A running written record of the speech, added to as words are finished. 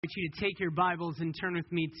I want you to take your Bibles and turn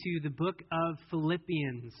with me to the book of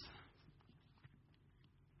Philippians.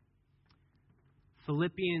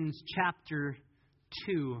 Philippians chapter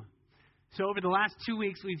 2. So over the last 2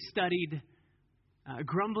 weeks, we've studied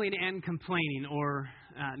grumbling and complaining, or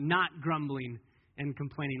not grumbling and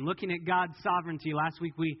complaining. Looking at God's sovereignty, last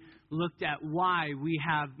week we looked at why we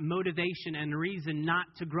have motivation and reason not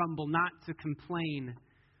to grumble, not to complain,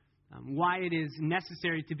 why it is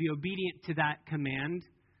necessary to be obedient to that command,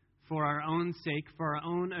 for our own sake, for our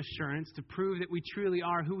own assurance, to prove that we truly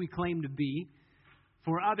are who we claim to be,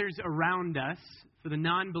 for others around us, for the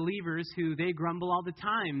non-believers who they grumble all the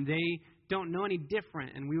time. They don't know any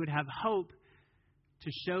different, and we would have hope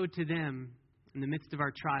to show to them in the midst of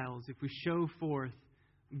our trials if we show forth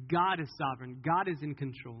God is sovereign, God is in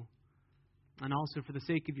control. And also for the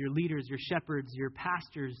sake of your leaders, your shepherds, your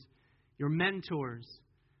pastors, your mentors.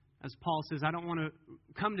 As Paul says, I don't want to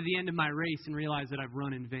come to the end of my race and realize that I've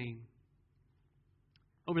run in vain.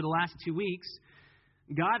 Over the last 2 weeks,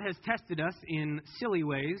 God has tested us in silly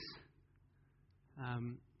ways.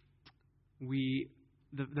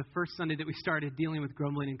 The first Sunday that we started dealing with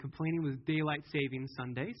grumbling and complaining was Daylight Savings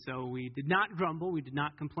Sunday. So we did not grumble. We did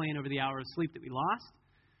not complain over the hour of sleep that we lost.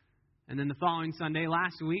 And then the following Sunday,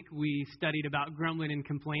 last week, we studied about grumbling and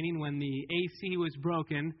complaining when the AC was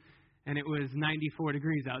broken and it was 94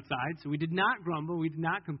 degrees outside. So we did not grumble. We did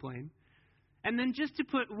not complain. And then just to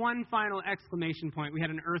put one final exclamation point, we had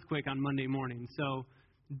an earthquake on Monday morning. So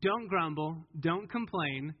don't grumble. Don't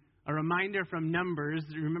complain. A reminder from Numbers.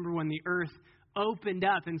 Remember when the earth opened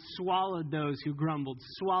up and swallowed those who grumbled,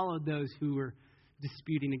 swallowed those who were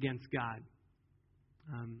disputing against God.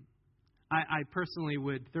 I personally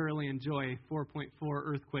would thoroughly enjoy a 4.4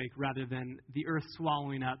 earthquake rather than the earth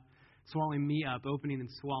swallowing me up, opening and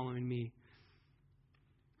swallowing me.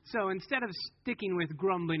 So instead of sticking with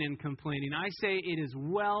grumbling and complaining, I say it is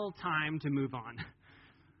well time to move on.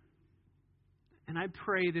 And I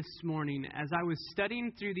pray this morning, as I was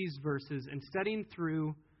studying through these verses and studying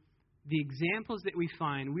through the examples that we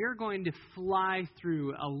find, we are going to fly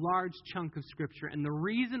through a large chunk of Scripture. And the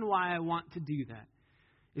reason why I want to do that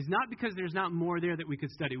is not because there's not more there that we could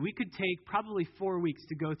study. We could take probably 4 weeks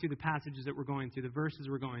to go through the passages that we're going through, the verses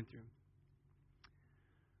we're going through.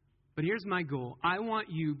 But here's my goal. I want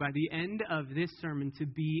you, by the end of this sermon, to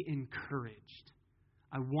be encouraged.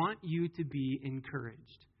 I want you to be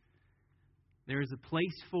encouraged. There is a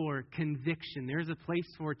place for conviction. There is a place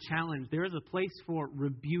for challenge. There is a place for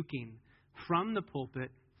rebuking from the pulpit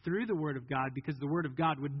through the Word of God, because the Word of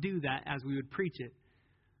God would do that as we would preach it.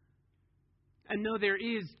 And though there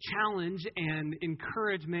is challenge and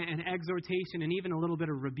encouragement and exhortation and even a little bit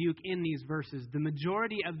of rebuke in these verses, the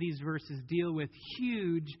majority of these verses deal with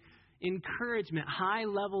huge encouragement, high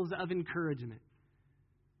levels of encouragement.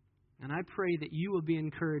 And I pray that you will be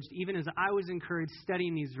encouraged, even as I was encouraged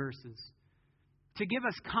studying these verses. To give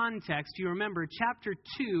us context, you remember chapter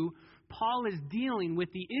 2, Paul is dealing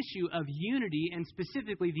with the issue of unity, and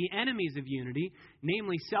specifically the enemies of unity,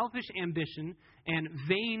 namely selfish ambition and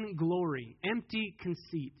vain glory, empty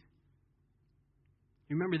conceit.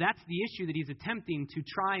 You remember that's the issue that he's attempting to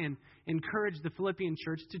try and encourage the Philippian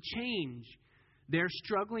church to change. They're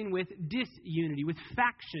struggling with disunity, with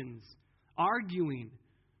factions, arguing,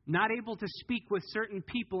 not able to speak with certain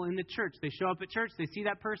people in the church. They show up at church, they see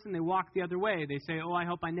that person, they walk the other way. They say, I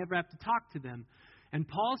hope I never have to talk to them. And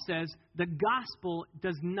Paul says the gospel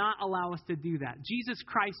does not allow us to do that. Jesus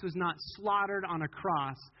Christ was not slaughtered on a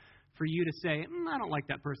cross for you to say, I don't like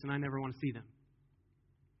that person, I never want to see them.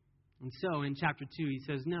 And so in chapter 2, he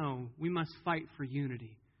says, no, we must fight for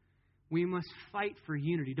unity. We must fight for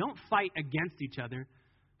unity. Don't fight against each other.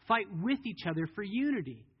 Fight with each other for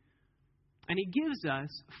unity. And he gives us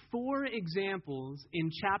 4 examples in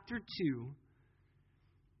chapter 2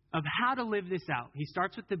 of how to live this out. He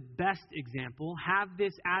starts with the best example. Have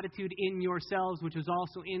this attitude in yourselves, which is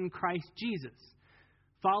also in Christ Jesus.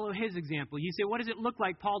 Follow his example. You say, what does it look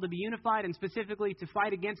like, Paul, to be unified and specifically to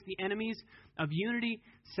fight against the enemies of unity,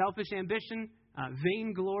 selfish ambition,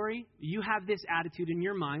 vain glory? You have this attitude in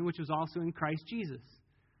your mind, which was also in Christ Jesus.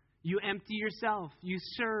 You empty yourself. You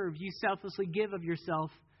serve. You selflessly give of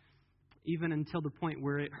yourself, even until the point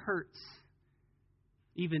where it hurts,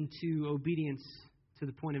 even to obedience to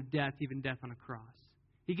the point of death, even death on a cross.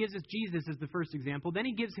 He gives us Jesus as the first example. Then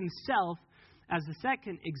he gives himself as the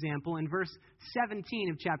second example in verse 17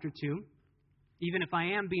 of chapter 2. Even if I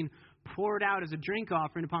am being poured out as a drink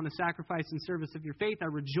offering upon the sacrifice and service of your faith, I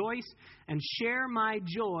rejoice and share my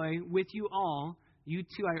joy with you all. You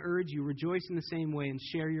too, I urge you, rejoice in the same way and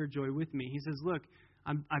share your joy with me. He says, look,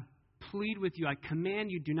 I plead with you. I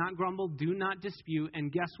command you, do not grumble, do not dispute.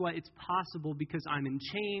 And guess what? It's possible because I'm in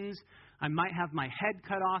chains. I might have my head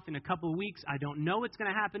cut off in a couple of weeks. I don't know what's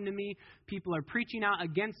going to happen to me. People are preaching out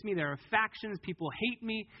against me. There are factions. People hate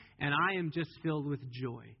me. And I am just filled with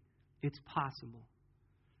joy. It's possible.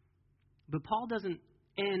 But Paul doesn't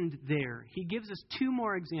end there. He gives us two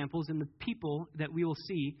more examples in the people that we will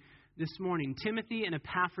see this morning. Timothy and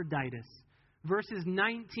Ephaphroditus. Verses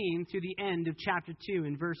 19 through the end of chapter 2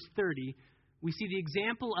 in verse 30, we see the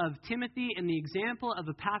example of Timothy and the example of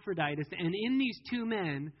Epaphroditus. And in these two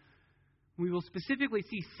men, we will specifically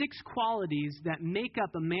see 6 qualities that make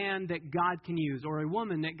up a man that God can use or a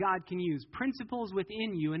woman that God can use. Principles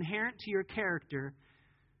within you, inherent to your character,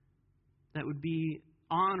 that would be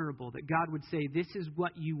honorable, that God would say, this is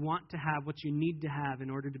what you want to have, what you need to have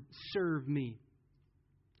in order to serve me.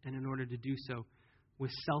 And in order to do so, with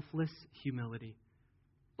selfless humility.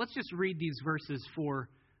 Let's just read these verses for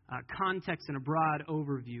context and a broad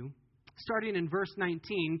overview. Starting in verse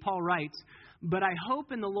 19, Paul writes, "But I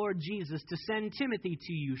hope in the Lord Jesus to send Timothy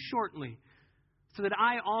to you shortly, so that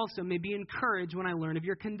I also may be encouraged when I learn of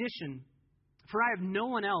your condition. For I have no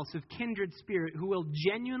one else of kindred spirit who will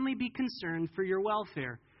genuinely be concerned for your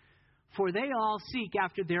welfare. For they all seek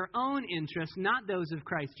after their own interests, not those of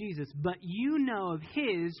Christ Jesus. But you know of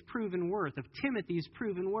his proven worth, of Timothy's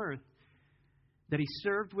proven worth, that he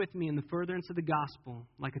served with me in the furtherance of the gospel,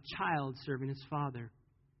 like a child serving his father.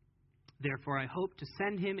 Therefore, I hope to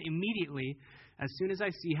send him immediately as soon as I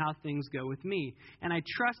see how things go with me. And I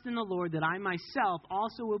trust in the Lord that I myself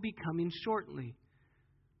also will be coming shortly.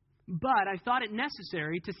 But I thought it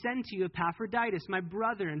necessary to send to you Epaphroditus, my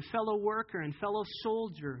brother and fellow worker and fellow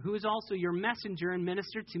soldier, who is also your messenger and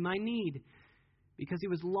minister to my need, because he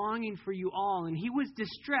was longing for you all, and he was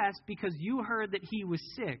distressed because you heard that he was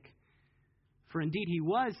sick. For indeed he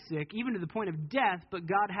was sick, even to the point of death, but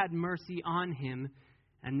God had mercy on him,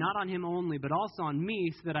 and not on him only, but also on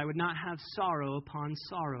me, so that I would not have sorrow upon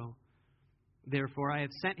sorrow. Therefore I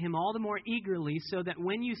have sent him all the more eagerly, so that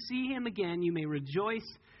when you see him again you may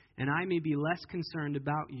rejoice, and I may be less concerned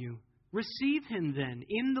about you. Receive him then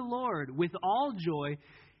in the Lord with all joy,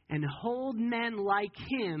 and hold men like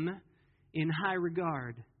him in high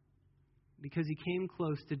regard, because he came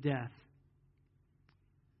close to death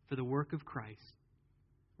for the work of Christ,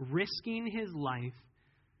 risking his life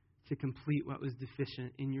to complete what was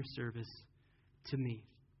deficient in your service to me."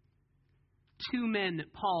 Two men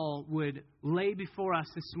that Paul would lay before us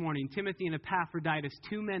this morning, Timothy and Ephaphroditus,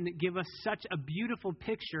 two men that give us such a beautiful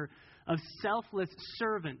picture of selfless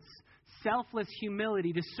servants, selfless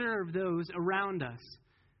humility to serve those around us.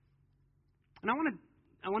 And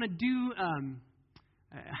I want to do,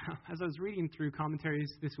 as I was reading through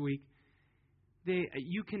commentaries this week,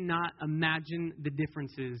 you cannot imagine the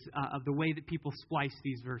differences of the way that people splice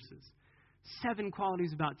these verses. 7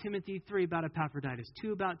 qualities about Timothy, 3 about Epaphroditus,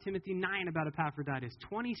 2 about Timothy, 9 about Epaphroditus,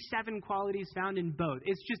 27 qualities found in both.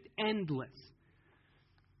 It's just endless.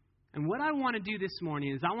 And what I want to do this morning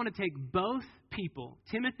is I want to take both people,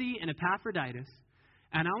 Timothy and Epaphroditus,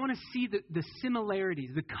 and I want to see the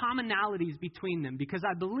similarities, the commonalities between them, because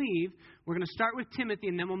I believe we're going to start with Timothy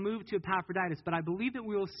and then we'll move to Epaphroditus, but I believe that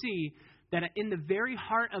we will see that in the very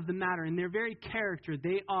heart of the matter, in their very character,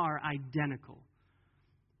 they are identical,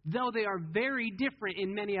 though they are very different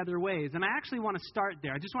in many other ways. And I actually want to start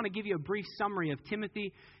there. I just want to give you a brief summary of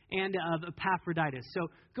Timothy and of Epaphroditus. So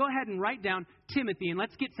go ahead and write down Timothy, and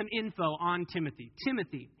let's get some info on Timothy.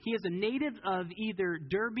 Timothy, he is a native of either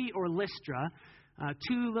Derbe or Lystra,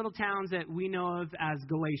 2 little towns that we know of as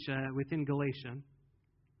Galatia, within Galatia.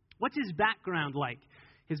 What's his background like?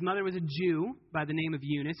 His mother was a Jew by the name of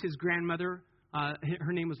Eunice. His grandmother,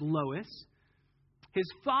 her name was Lois. His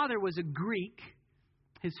father was a Greek.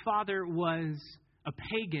 His father was a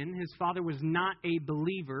pagan. His father was not a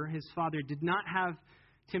believer. His father did not have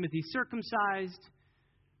Timothy circumcised.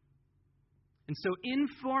 And so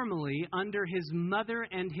informally, under his mother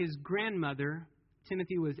and his grandmother,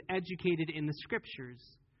 Timothy was educated in the Scriptures.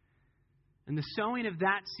 And the sowing of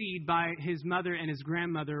that seed by his mother and his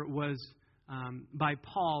grandmother was, by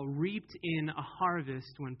Paul, reaped in a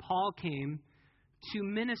harvest when Paul came to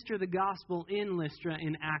minister the gospel in Lystra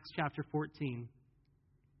in Acts chapter 14.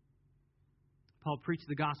 Paul preached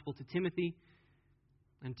the gospel to Timothy,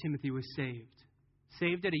 and Timothy was saved.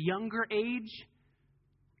 Saved at a younger age,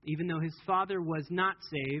 even though his father was not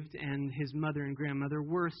saved and his mother and grandmother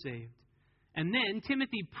were saved. And then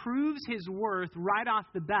Timothy proves his worth right off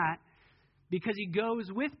the bat because he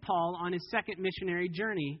goes with Paul on his second missionary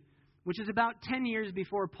journey, which is about 10 years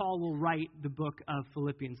before Paul will write the book of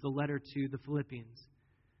Philippians, the letter to the Philippians.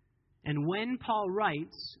 And when Paul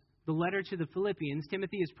writes the letter to the Philippians,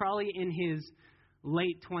 Timothy is probably in his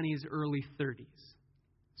late 20s, early 30s.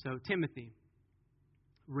 So Timothy,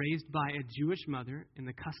 raised by a Jewish mother in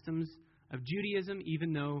the customs of Judaism,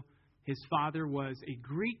 even though his father was a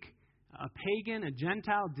Greek, a pagan, a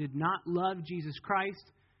Gentile, did not love Jesus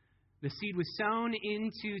Christ. The seed was sown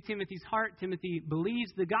into Timothy's heart. Timothy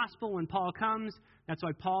believes the gospel when Paul comes. That's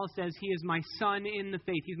why Paul says he is my son in the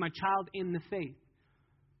faith. He's my child in the faith.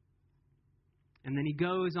 And then he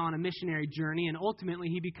goes on a missionary journey, and ultimately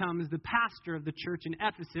he becomes the pastor of the church in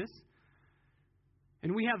Ephesus.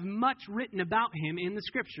 And we have much written about him in the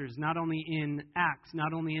Scriptures, not only in Acts,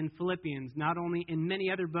 not only in Philippians, not only in many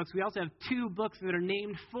other books. We also have 2 books that are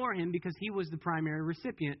named for him because he was the primary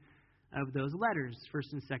recipient of those letters,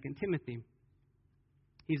 1st and 2nd Timothy.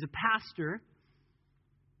 He's a pastor,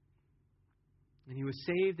 and he was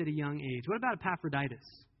saved at a young age. What about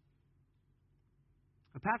Epaphroditus?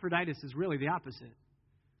 Epaphroditus is really the opposite.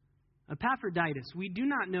 Epaphroditus, we do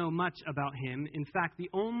not know much about him. In fact, the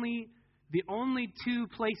only 2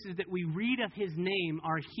 places that we read of his name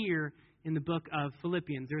are here in the book of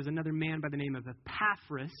Philippians. There's another man by the name of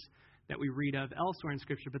Epaphras that we read of elsewhere in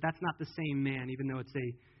Scripture, but that's not the same man, even though it's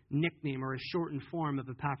a nickname or a shortened form of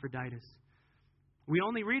Epaphroditus. We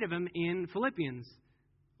only read of him in Philippians,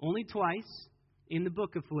 only twice in the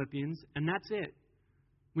book of Philippians, and that's it.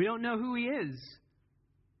 We don't know who he is.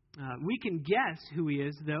 We can guess who he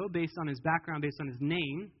is, though, based on his background, based on his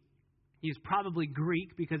name. He's probably Greek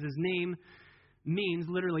because his name means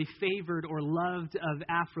literally favored or loved of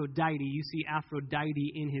Aphrodite. You see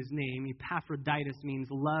Aphrodite in his name. Epaphroditus means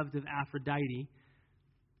loved of Aphrodite.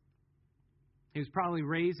 He was probably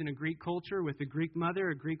raised in a Greek culture with a Greek mother,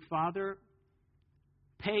 a Greek father,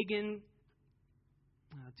 pagan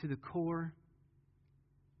to the core.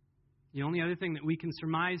 The only other thing that we can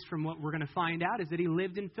surmise from what we're going to find out is that he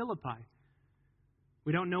lived in Philippi.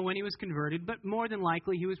 We don't know when he was converted, but more than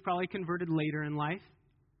likely he was probably converted later in life.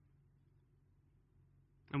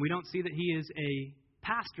 And we don't see that he is a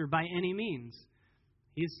pastor by any means.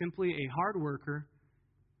 He is simply a hard worker,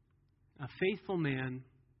 a faithful man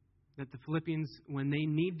that the Philippians, when they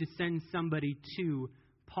need to send somebody to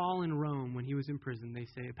Paul in Rome when he was in prison, they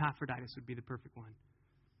say Epaphroditus would be the perfect one.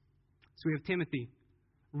 So we have Timothy,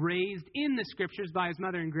 raised in the Scriptures by his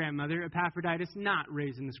mother and grandmother. Epaphroditus, not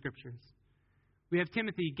raised in the Scriptures. We have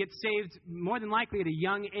Timothy, gets saved more than likely at a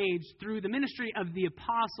young age through the ministry of the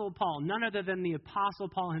Apostle Paul, none other than the Apostle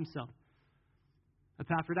Paul himself.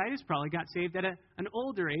 Epaphroditus probably got saved at an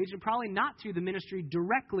older age, and probably not through the ministry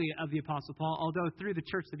directly of the Apostle Paul, although through the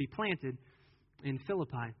church that he planted in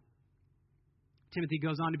Philippi. Timothy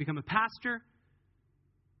goes on to become a pastor.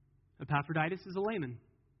 Epaphroditus is a layman,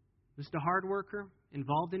 just a hard worker,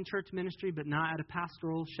 involved in church ministry, but not at a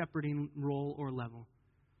pastoral shepherding role or level.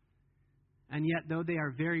 And yet, though they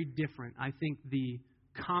are very different, I think the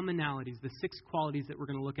commonalities, the 6 qualities that we're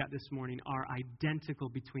going to look at this morning, are identical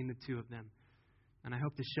between the 2 of them. And I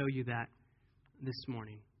hope to show you that this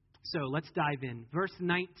morning. So let's dive in. Verse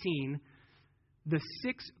 19, the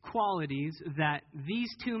 6 qualities that these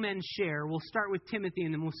 2 men share. We'll start with Timothy,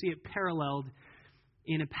 and then we'll see it paralleled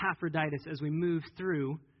in Epaphroditus as we move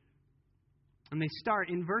through. And they start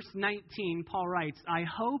in verse 19, Paul writes, I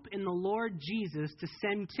hope in the Lord Jesus to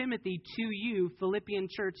send Timothy to you, Philippian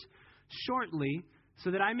church, shortly,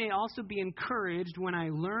 so that I may also be encouraged when I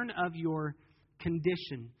learn of your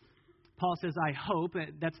condition. Paul says, I hope.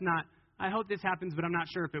 That's not, I hope this happens, but I'm not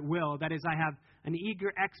sure if it will. That is, I have an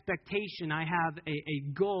eager expectation. I have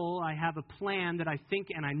a goal. I have a plan that I think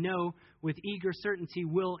and I know with eager certainty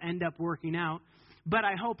will end up working out. But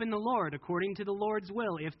I hope in the Lord, according to the Lord's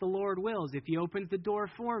will, if the Lord wills, if he opens the door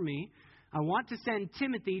for me, I want to send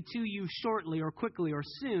Timothy to you shortly or quickly or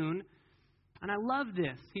soon. And I love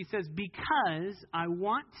this. He says, because I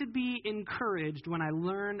want to be encouraged when I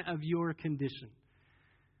learn of your condition.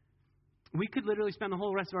 We could literally spend the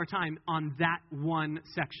whole rest of our time on that one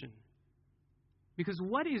section. Because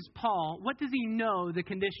what is Paul, what does he know the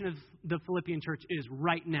condition of the Philippian church is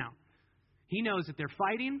right now? He knows that they're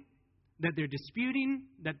fighting, that they're disputing,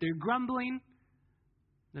 that they're grumbling,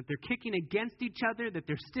 that they're kicking against each other, that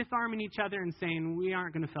they're stiff-arming each other and saying, we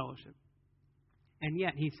aren't going to fellowship. And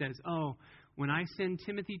yet he says, oh, when I send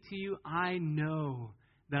Timothy to you, I know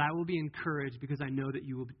that I will be encouraged because I know that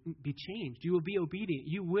you will be changed. You will be obedient.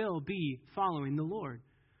 You will be following the Lord.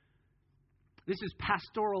 This is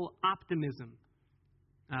pastoral optimism.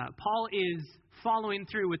 Paul is following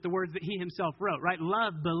through with the words that he himself wrote, right?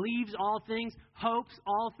 Love believes all things, hopes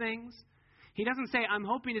all things. He doesn't say, I'm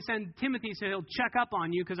hoping to send Timothy so he'll check up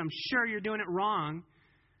on you because I'm sure you're doing it wrong.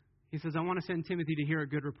 He says, I want to send Timothy to hear a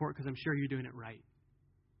good report because I'm sure you're doing it right.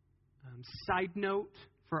 Side note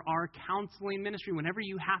for our counseling ministry. Whenever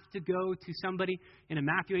you have to go to somebody in a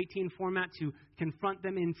Matthew 18 format to confront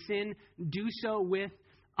them in sin, do so with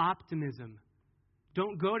optimism.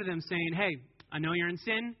 Don't go to them saying, hey, I know you're in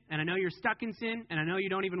sin, and I know you're stuck in sin, and I know you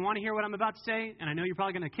don't even want to hear what I'm about to say, and I know you're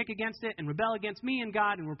probably going to kick against it and rebel against me and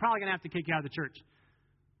God, and we're probably going to have to kick you out of the church.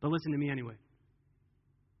 But listen to me anyway.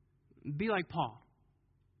 Be like Paul,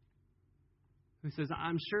 who says,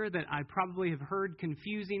 I'm sure that I probably have heard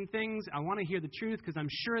confusing things. I want to hear the truth because I'm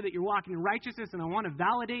sure that you're walking in righteousness, and I want to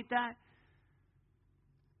validate that.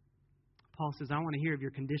 Paul says, I want to hear of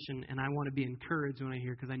your condition, and I want to be encouraged when I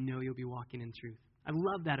hear because I know you'll be walking in truth. I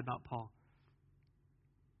love that about Paul.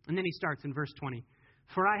 And then he starts in verse 20.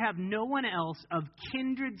 For I have no one else of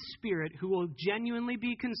kindred spirit who will genuinely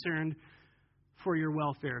be concerned for your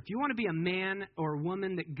welfare. If you want to be a man or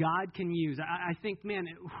woman that God can use, I think, man,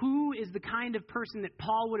 who is the kind of person that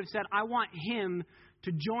Paul would have said, I want him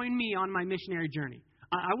to join me on my missionary journey?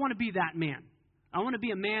 I want to be that man. I want to be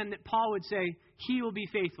a man that Paul would say, he will be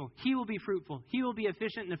faithful, he will be fruitful, he will be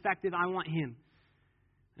efficient and effective. I want him.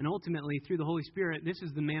 And ultimately, through the Holy Spirit, this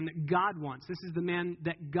is the man that God wants. This is the man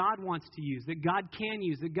that God wants to use, that God can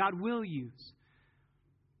use, that God will use.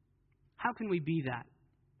 How can we be that?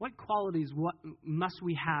 What qualities must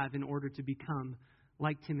we have in order to become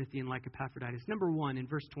like Timothy and like Epaphroditus? Number one, in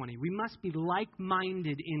verse 20, we must be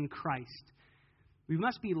like-minded in Christ. We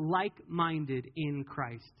must be like-minded in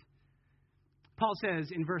Christ. Paul says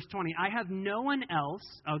in verse 20, I have no one else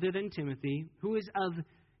other than Timothy who is of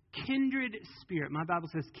kindred spirit. My Bible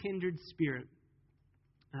says kindred spirit.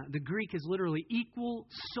 The Greek is literally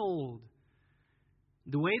equal-souled.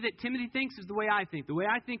 The way that Timothy thinks is the way I think. The way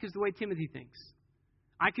I think is the way Timothy thinks.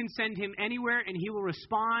 I can send him anywhere and he will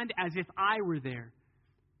respond as if I were there.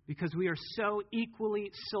 Because we are so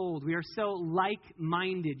equally souled. We are so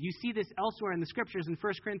like-minded. You see this elsewhere in the Scriptures in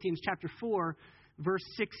 1 Corinthians chapter 4, verse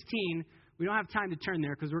 16. We don't have time to turn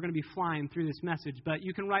there because we're going to be flying through this message. But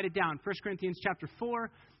you can write it down. 1 Corinthians chapter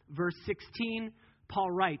 4, verse 16.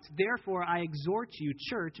 Paul writes, Therefore I exhort you,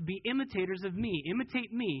 church, be imitators of me.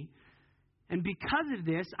 Imitate me. And because of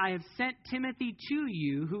this, I have sent Timothy to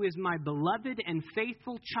you, who is my beloved and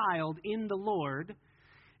faithful child in the Lord.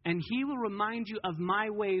 And he will remind you of my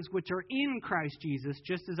ways which are in Christ Jesus,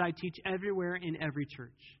 just as I teach everywhere in every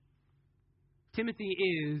church. Timothy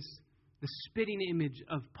is the spitting image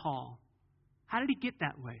of Paul. How did he get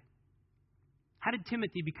that way? How did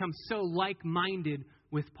Timothy become so like-minded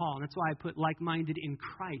with Paul? And that's why I put like-minded in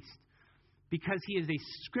Christ. Because he is a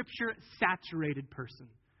Scripture-saturated person.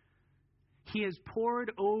 He has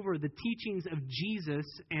poured over the teachings of Jesus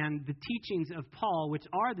and the teachings of Paul, which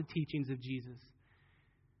are the teachings of Jesus.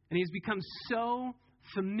 And he has become so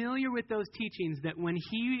familiar with those teachings that when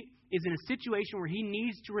he is in a situation where he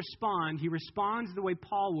needs to respond, he responds the way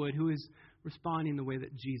Paul would, who is responding the way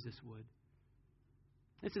that Jesus would.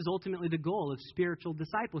 This is ultimately the goal of spiritual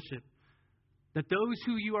discipleship. That those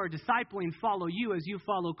who you are discipling follow you as you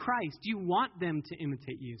follow Christ. You want them to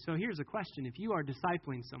imitate you. So here's a question. If you are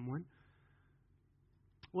discipling someone,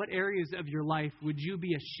 what areas of your life would you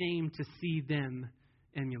be ashamed to see them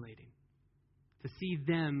emulating? To see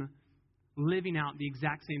them living out the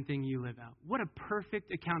exact same thing you live out? What a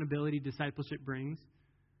perfect accountability discipleship brings.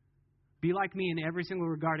 Be like me in every single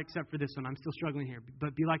regard except for this one. I'm still struggling here.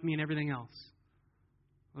 But be like me in everything else.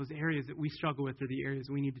 Those areas that we struggle with are the areas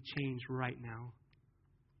we need to change right now.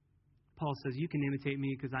 Paul says, you can imitate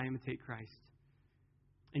me because I imitate Christ.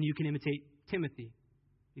 And you can imitate Timothy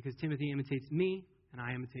because Timothy imitates me and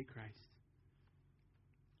I imitate Christ.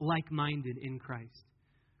 Like-minded in Christ.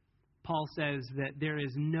 Paul says that there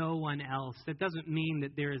is no one else. That doesn't mean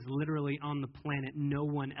that there is literally on the planet no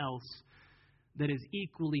one else that is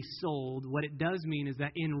equally souled. What it does mean is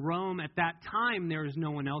that in Rome at that time, there is no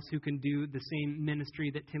one else who can do the same ministry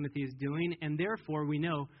that Timothy is doing. And therefore, we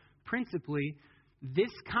know, principally, this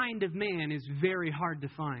kind of man is very hard to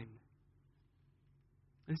find.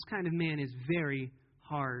 This kind of man is very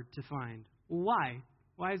hard to find. Why?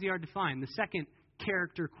 Why is he hard to find? The second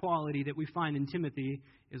character quality that we find in Timothy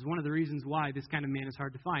is one of the reasons why this kind of man is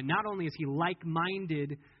hard to find. Not only is he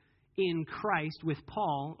like-minded in Christ with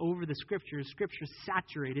Paul over the Scriptures, Scripture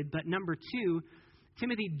saturated, but number two,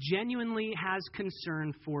 Timothy genuinely has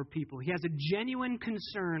concern for people. He has a genuine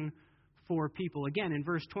concern for people. Again, in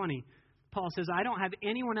verse 20, Paul says, I don't have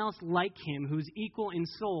anyone else like him who's equal in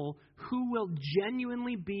soul who will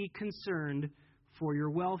genuinely be concerned for your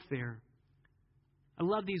welfare. I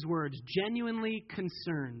love these words, genuinely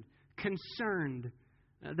concerned, concerned.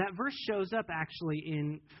 That verse shows up actually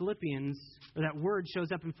in Philippians, or that word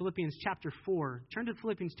shows up in Philippians chapter 4. Turn to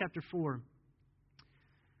Philippians chapter 4.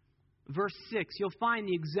 verse 6, you'll find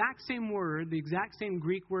the exact same word, the exact same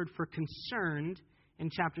Greek word for concerned in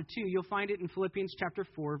chapter 2. You'll find it in Philippians chapter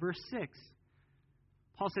 4, verse 6.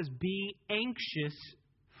 Paul says, be anxious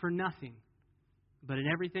for nothing, but in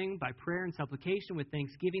everything, by prayer and supplication with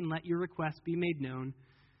thanksgiving, let your requests be made known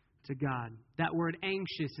to God. That word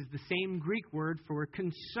anxious is the same Greek word for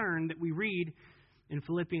concern that we read in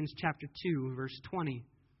Philippians chapter 2, verse 20.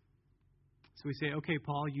 So we say, okay,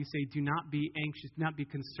 Paul, you say do not be anxious, do not be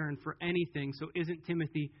concerned for anything. So isn't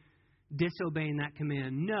Timothy disobeying that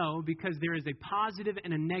command? No, because there is a positive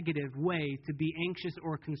and a negative way to be anxious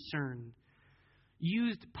or concerned.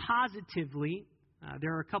 Used positively,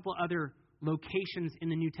 there are a couple other locations in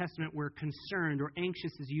the New Testament where concerned or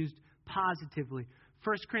anxious is used positively.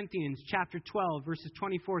 1 Corinthians chapter 12, verses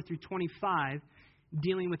 24 through 25,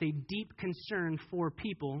 dealing with a deep concern for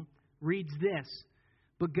people, reads this: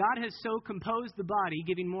 but God has so composed the body,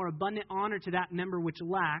 giving more abundant honor to that member which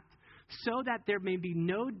lacked, so that there may be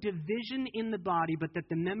no division in the body, but that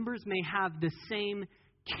the members may have the same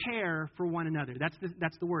care for one another.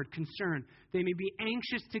 That's the word, concern. They may be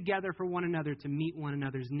anxious together for one another to meet one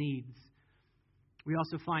another's needs. We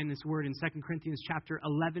also find this word in 2 Corinthians chapter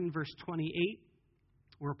 11, verse 28,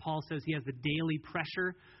 where Paul says he has the daily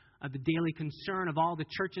pressure of the daily concern of all the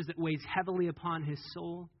churches that weighs heavily upon his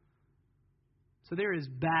soul. So there is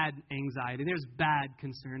bad anxiety, there's bad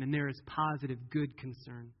concern, and there is positive, good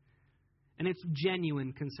concern. And it's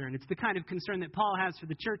genuine concern. It's the kind of concern that Paul has for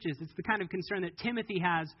the churches. It's the kind of concern that Timothy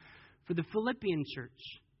has for the Philippian church.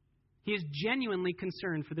 He is genuinely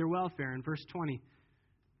concerned for their welfare in verse 20.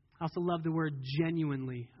 I also love the word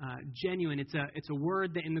genuinely. Genuine, it's a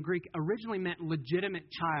word that in the Greek originally meant legitimate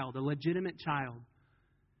child, a legitimate child.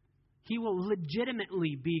 He will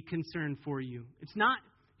legitimately be concerned for you. It's not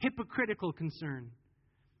hypocritical concern.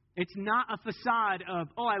 It's not a facade of,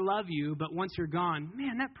 oh, I love you, but once you're gone,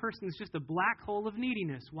 man, that person is just a black hole of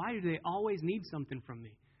neediness. Why do they always need something from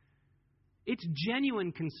me? It's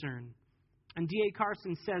genuine concern. And D.A.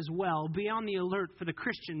 Carson says, well, be on the alert for the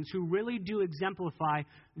Christians who really do exemplify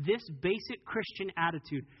this basic Christian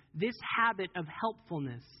attitude, this habit of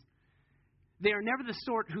helpfulness. They are never the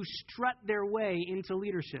sort who strut their way into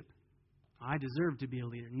leadership. I deserve to be a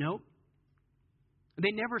leader. Nope.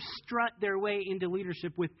 They never strut their way into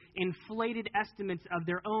leadership with inflated estimates of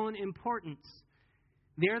their own importance.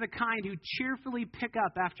 They're the kind who cheerfully pick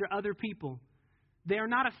up after other people. They are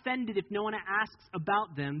not offended if no one asks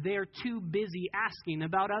about them. They are too busy asking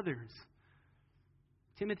about others.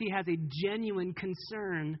 Timothy has a genuine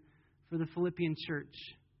concern for the Philippian church.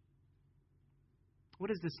 What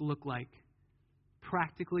does this look like?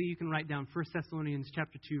 Practically, you can write down 1 Thessalonians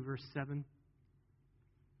chapter 2, verse 7.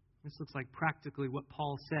 This looks like practically what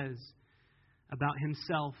Paul says about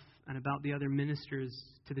himself and about the other ministers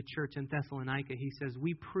to the church in Thessalonica. He says,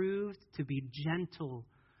 we proved to be gentle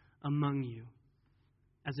among you,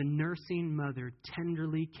 as a nursing mother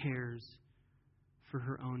tenderly cares for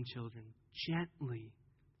her own children. Gently,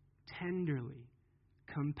 tenderly,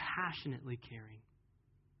 compassionately caring.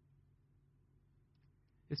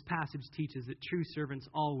 This passage teaches that true servants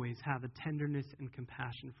always have a tenderness and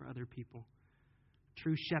compassion for other people.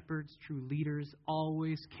 True shepherds, true leaders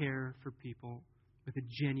always care for people with a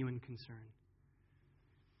genuine concern.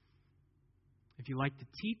 If you like to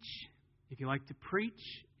teach, if you like to preach,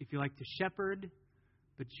 if you like to shepherd,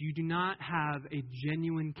 but you do not have a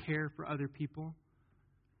genuine care for other people,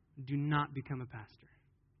 do not become a pastor.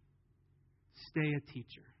 Stay a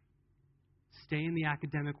teacher. Stay in the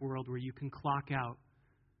academic world where you can clock out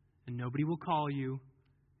and nobody will call you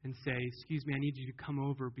and say, excuse me, I need you to come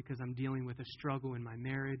over because I'm dealing with a struggle in my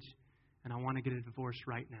marriage and I want to get a divorce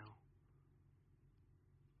right now.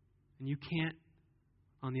 And you can't,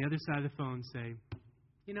 on the other side of the phone, say,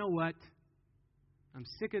 you know what? I'm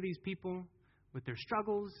sick of these people with their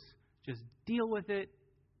struggles. Just deal with it.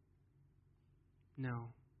 No.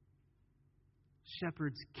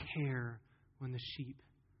 Shepherds care when the sheep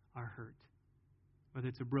are hurt. Whether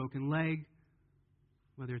it's a broken leg,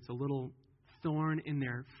 whether it's a little thorn in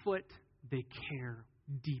their foot, they care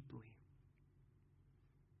deeply.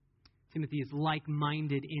 Timothy is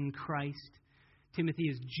like-minded in Christ. Timothy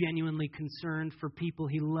is genuinely concerned for people.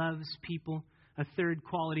 He loves people. A third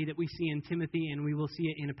quality that we see in Timothy, and we will see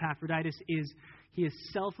it in Epaphroditus, is he is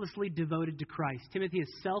selflessly devoted to Christ. Timothy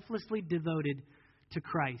is selflessly devoted to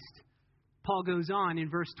Christ. Paul goes on in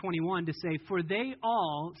verse 21 to say, for they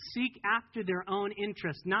all seek after their own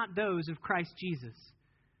interests, not those of Christ Jesus.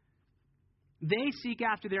 They seek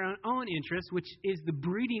after their own interests, which is the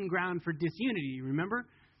breeding ground for disunity. Remember?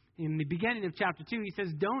 In the beginning of chapter 2, he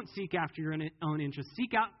says, don't seek after your own interests.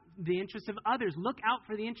 Seek out the interests of others. Look out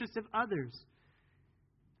for the interests of others.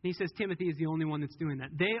 he says Timothy is the only one that's doing that.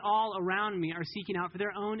 They all around me are seeking out for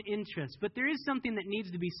their own interests. But there is something that needs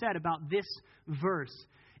to be said about this verse.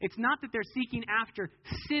 It's not that they're seeking after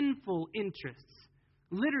sinful interests.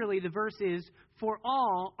 Literally, the verse is, for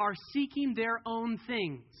all are seeking their own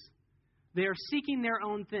things. They are seeking their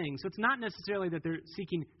own things. So it's not necessarily that they're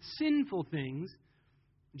seeking sinful things,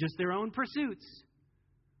 just their own pursuits.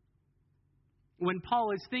 When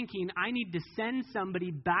Paul is thinking, I need to send somebody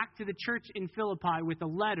back to the church in Philippi with a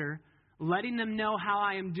letter, letting them know how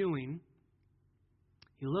I am doing,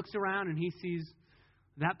 he looks around and he sees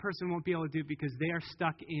that person won't be able to do it because they are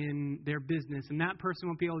stuck in their business, and that person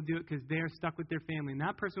won't be able to do it because they are stuck with their family, and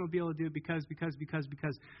that person won't be able to do it because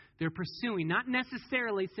they're pursuing not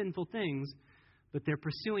necessarily sinful things, but they're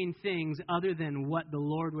pursuing things other than what the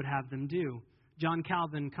Lord would have them do. John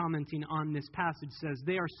Calvin, commenting on this passage, says,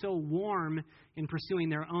 they are so warm in pursuing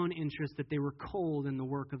their own interests that they were cold in the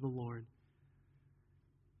work of the Lord.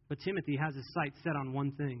 But Timothy has his sights set on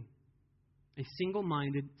one thing: a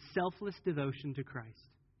single-minded, selfless devotion to Christ.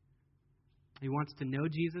 He wants to know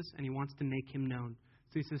Jesus, and he wants to make him known.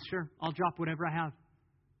 So he says, sure, I'll drop whatever I have.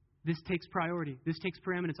 This takes priority. This takes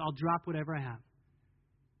preeminence. I'll drop whatever I have.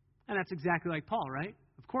 And that's exactly like Paul, right?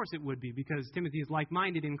 Of course it would be, because Timothy is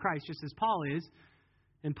like-minded in Christ, just as Paul is.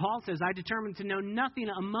 And Paul says, I determined to know nothing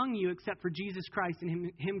among you except for Jesus Christ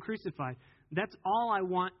and him crucified. That's all I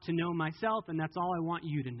want to know myself, and that's all I want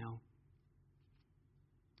you to know.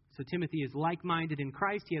 So Timothy is like-minded in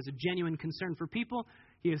Christ. He has a genuine concern for people.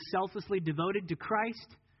 He is selflessly devoted to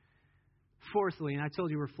Christ. Fourthly, and I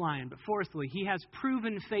told you we're flying, but fourthly, he has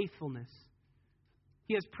proven faithfulness.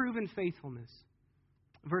 He has proven faithfulness.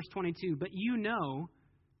 Verse 22, but you know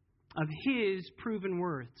of his proven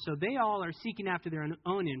worth. So they all are seeking after their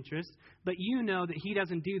own interests, but you know that he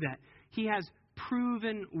doesn't do that. He has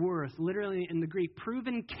proven worth, literally in the Greek,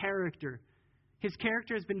 proven character. His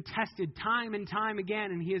character has been tested time and time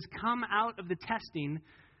again, and he has come out of the testing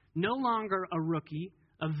no longer a rookie,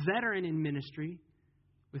 a veteran in ministry,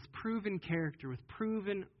 with proven character, with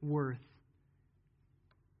proven worth.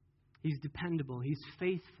 He's dependable. He's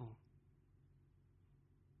faithful.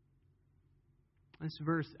 This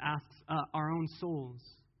verse asks our own souls,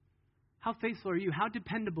 how faithful are you? How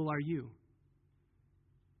dependable are you?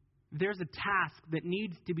 If there's a task that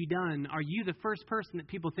needs to be done, are you the first person that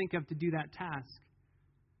people think of to do that task?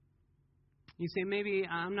 You say, maybe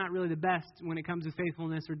I'm not really the best when it comes to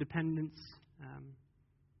faithfulness or dependence.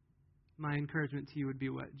 My encouragement to you would be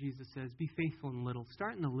what Jesus says: be faithful in little.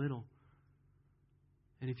 Start in the little.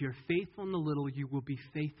 And if you're faithful in the little, you will be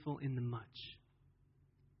faithful in the much.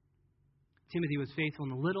 Timothy was faithful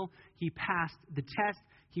in the little. He passed the test.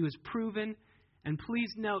 He was proven. And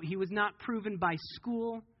please note, he was not proven by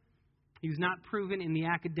school. He was not proven in the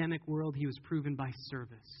academic world. He was proven by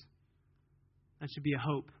service. That should be a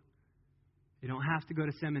hope. You don't have to go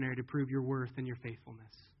to seminary to prove your worth and your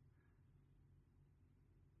faithfulness.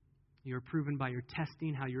 You are proven by your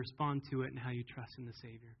testing, how you respond to it, and how you trust in the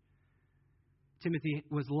Savior. Timothy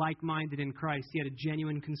was like-minded in Christ. He had a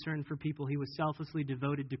genuine concern for people. He was selflessly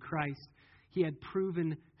devoted to Christ. He had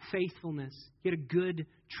proven faithfulness. He had a good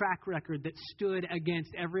track record that stood against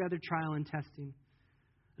every other trial and testing.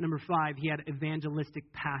 Number 5, he had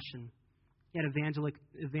evangelistic passion. He had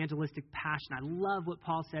evangelistic passion. I love what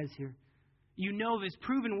Paul says here. You know of his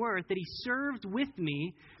proven worth that he served with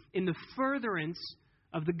me in the furtherance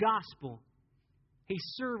of the gospel. He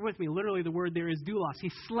served with me. Literally, the word there is doulos.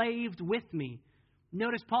 He slaved with me.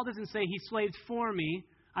 Notice Paul doesn't say he slaved for me.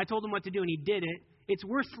 I told him what to do and he did it. It's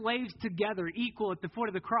we're slaves together, equal at the foot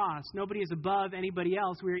of the cross. Nobody is above anybody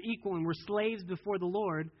else. We are equal and we're slaves before the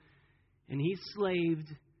Lord. And he slaved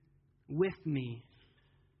with me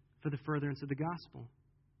for the furtherance of the gospel.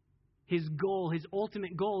 His goal, his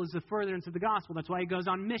ultimate goal is the furtherance of the gospel. That's why he goes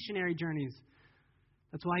on missionary journeys.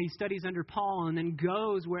 That's why he studies under Paul and then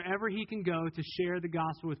goes wherever he can go to share the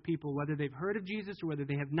gospel with people, whether they've heard of Jesus or whether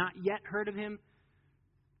they have not yet heard of him.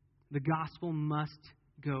 The gospel must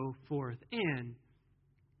go forth. And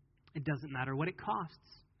it doesn't matter what it costs.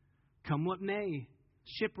 Come what may.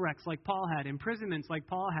 Shipwrecks like Paul had, imprisonments like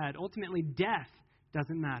Paul had, ultimately death,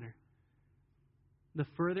 doesn't matter. The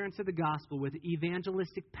furtherance of the gospel with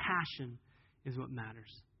evangelistic passion is what matters.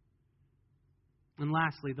 And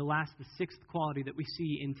lastly, the sixth quality that we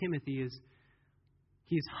see in Timothy is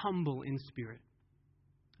he is humble in spirit.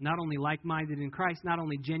 Not only like-minded in Christ, not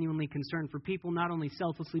only genuinely concerned for people, not only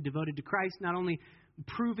selflessly devoted to Christ, not only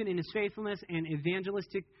proven in his faithfulness and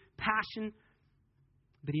evangelistic passion,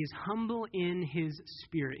 but he is humble in his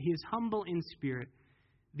spirit. He is humble in spirit.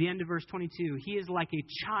 The end of verse 22, he is like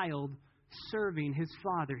a child serving his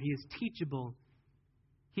father. He is teachable.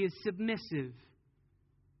 He is submissive.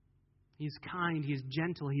 He is kind. He is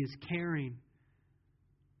gentle. He is caring.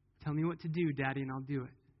 Tell me what to do, Daddy, and I'll do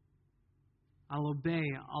it. I'll obey.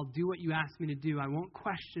 I'll do what you ask me to do. I won't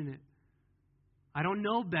question it. I don't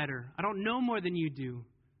know better. I don't know more than you do.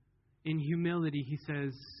 In humility, he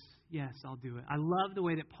says, yes, I'll do it. I love the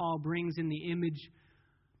way that Paul brings in the image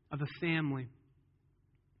of a family.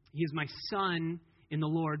 He is my son in the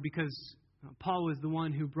Lord because Paul was the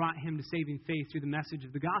one who brought him to saving faith through the message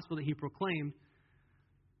of the gospel that he proclaimed.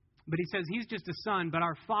 But he says he's just a son, but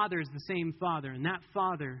our Father is the same Father, and that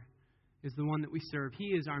Father is the one that we serve. He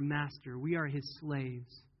is our master. We are his slaves.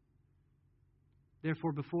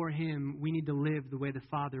 Therefore, before him, we need to live the way the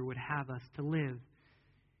Father would have us to live,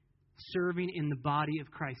 serving in the body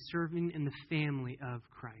of Christ, serving in the family of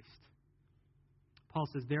Christ. Paul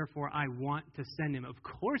says, therefore, I want to send him. Of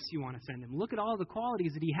course you want to send him. Look at all the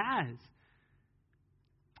qualities that he has.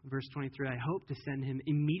 Verse 23, I hope to send him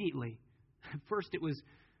immediately. First it was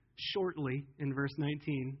shortly in verse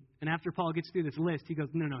 19. And after Paul gets through this list, he goes,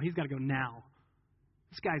 no, he's got to go now.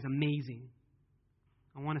 This guy's amazing.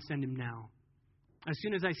 I want to send him now. As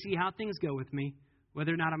soon as I see how things go with me,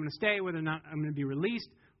 whether or not I'm going to stay, whether or not I'm going to be released,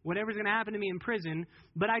 whatever's going to happen to me in prison,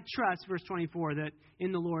 but I trust, verse 24, that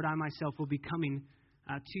in the Lord I myself will be coming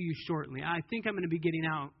to you shortly. I think I'm going to be getting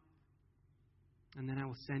out, and then I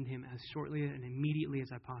will send him as shortly and immediately as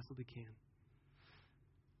I possibly can.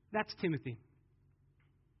 That's Timothy.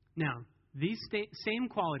 Now, these same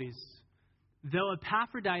qualities, though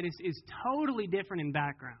Epaphroditus is totally different in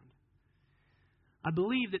background, I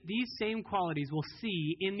believe that these same qualities we'll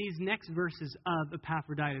see in these next verses of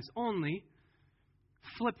Epaphroditus, only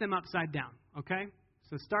flip them upside down, okay?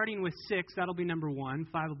 So starting with 6, that'll be number 1,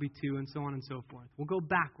 5 will be 2, and so on and so forth. We'll go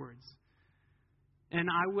backwards. And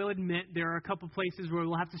I will admit there are a couple places where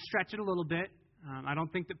we'll have to stretch it a little bit. I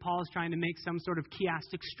don't think that Paul is trying to make some sort of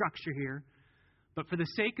chiastic structure here. But for the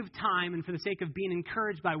sake of time and for the sake of being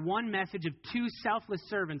encouraged by one message of 2 selfless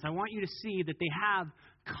servants, I want you to see that they have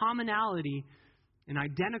commonality and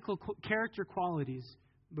identical character qualities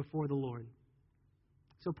before the Lord.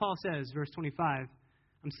 So Paul says, verse 25,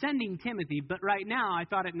 I'm sending Timothy, but right now I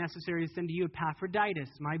thought it necessary to send to you Epaphroditus,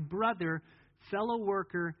 my brother, fellow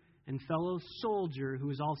worker, and fellow soldier, who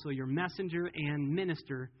is also your messenger and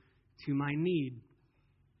minister to my need.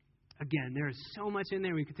 Again, there is so much in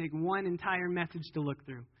there. We could take one entire message to look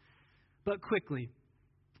through. But quickly,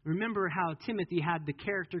 remember how Timothy had the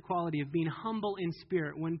character quality of being humble in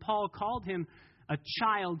spirit. When Paul called him a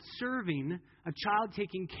child serving, a child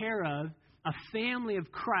taking care of, a family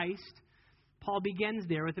of Christ, Paul begins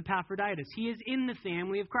there with Epaphroditus. He is in the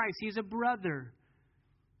family of Christ. He is a brother.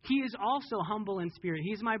 He is also humble in spirit.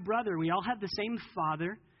 He's my brother. We all have the same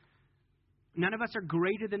Father. None of us are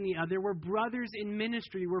greater than the other. We're brothers in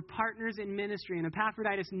ministry. We're partners in ministry. And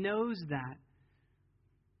Epaphroditus knows that.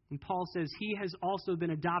 And Paul says he has also been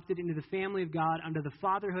adopted into the family of God under the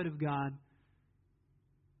fatherhood of God.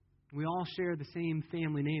 We all share the same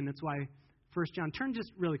family name. That's why 1 John, turn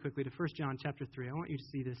just really quickly to 1 John chapter 3. I want you to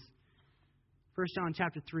see this. 1 John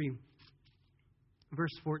chapter 3,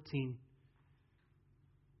 verse 14.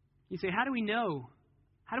 You say, how do we know?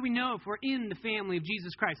 How do we know if we're in the family of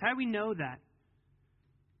Jesus Christ? How do we know that?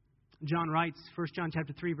 John writes, 1 John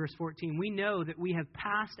chapter 3, verse 14, we know that we have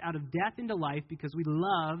passed out of death into life because we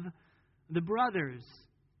love the brothers.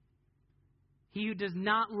 He who does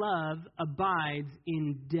not love abides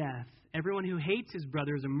in death. Everyone who hates his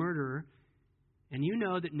brother is a murderer, and you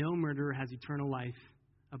know that no murderer has eternal life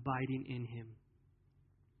abiding in him.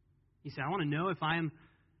 You say, I want to know if I am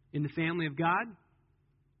in the family of God.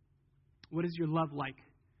 What is your love like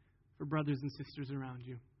for brothers and sisters around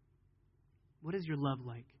you? What is your love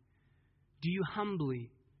like? Do you humbly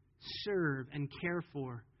serve and care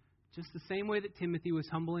for, just the same way that Timothy was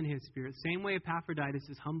humble in his spirit, same way Epaphroditus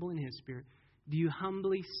is humble in his spirit? Do you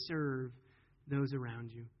humbly serve those around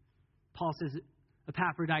you? Paul says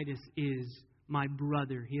Epaphroditus is my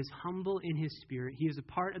brother. He is humble in his spirit. He is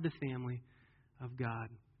a part of the family of God.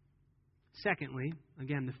 Secondly,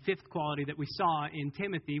 again, the fifth quality that we saw in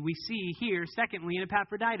Timothy, we see here, secondly, in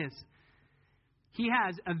Epaphroditus. He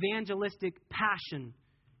has evangelistic passion.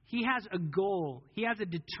 He has a goal. He has a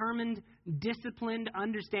determined, disciplined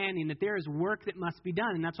understanding that there is work that must be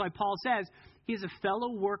done. And that's why Paul says he is a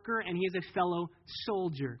fellow worker and he is a fellow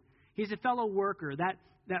soldier. He's a fellow worker.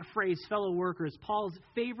 That phrase, fellow worker, is Paul's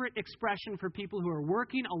favorite expression for people who are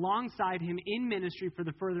working alongside him in ministry for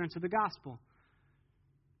the furtherance of the gospel.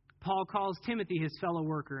 Paul calls Timothy his fellow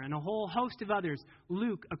worker, and a whole host of others,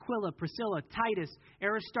 Luke, Aquila, Priscilla, Titus,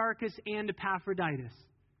 Aristarchus, and Epaphroditus.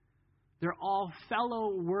 They're all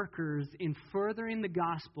fellow workers in furthering the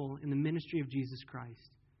gospel in the ministry of Jesus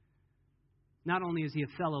Christ. Not only is he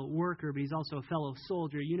a fellow worker, but he's also a fellow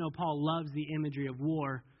soldier. You know, Paul loves the imagery of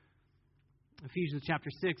war. Ephesians chapter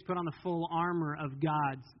 6, put on the full armor of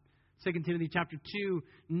God. 2 Timothy chapter 2,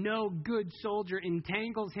 no good soldier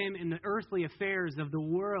entangles him in the earthly affairs of the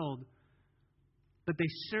world, but they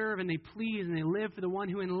serve and they please and they live for the one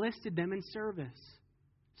who enlisted them in service.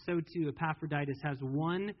 So too, Epaphroditus has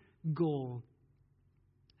one goal.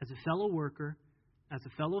 As a fellow worker, as a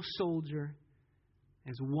fellow soldier,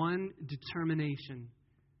 as one determination,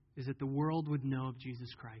 is that the world would know of Jesus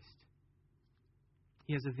Christ.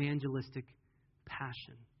 He has evangelistic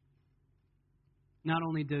passion. Not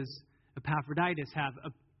only does Epaphroditus have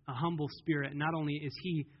a humble spirit, not only is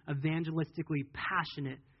he evangelistically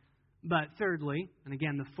passionate, but thirdly, and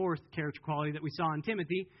again the fourth character quality that we saw in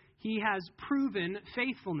Timothy, he has proven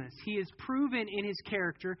faithfulness. He is proven in his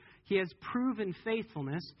character. He has proven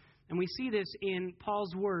faithfulness. And we see this in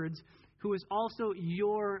Paul's words, who is also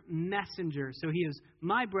your messenger. So he is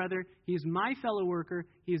my brother, he is my fellow worker,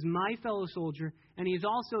 he is my fellow soldier, and he is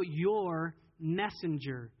also your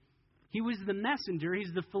messenger. He was the messenger.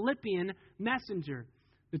 He's the Philippian messenger.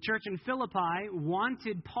 The church in Philippi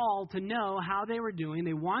wanted Paul to know how they were doing.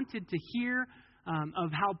 They wanted to hear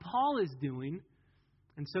of how Paul is doing.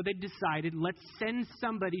 And so they decided, let's send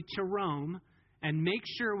somebody to Rome and make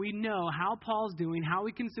sure we know how Paul's doing, how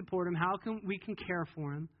we can support him, how we can care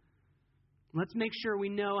for him. Let's make sure we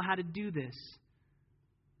know how to do this.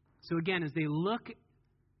 So again, as they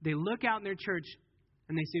look out in their church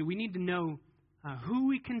and they say, we need to know who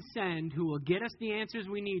we can send, who will get us the answers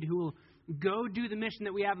we need, who will go do the mission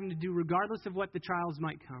that we have them to do, regardless of what the trials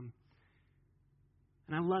might come.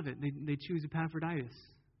 And I love it. They choose Epaphroditus.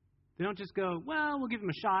 They don't just go, well, we'll give him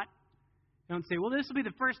a shot. They don't say, well, this will be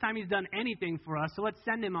the first time he's done anything for us, so let's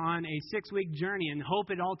send him on a 6-week journey and hope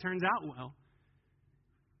it all turns out well.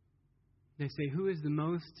 They say, who is the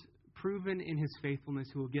most proven in his faithfulness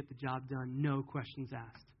who will get the job done? No questions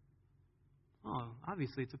asked. Oh,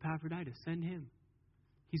 obviously it's Epaphroditus. Send him.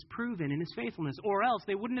 He's proven in his faithfulness, or else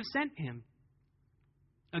they wouldn't have sent him.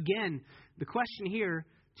 Again, the question here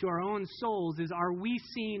to our own souls is, are we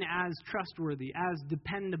seen as trustworthy, as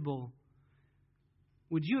dependable?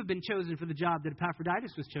 Would you have been chosen for the job that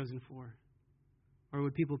Epaphroditus was chosen for? Or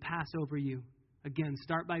would people pass over you? Again,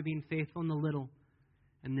 start by being faithful in the little,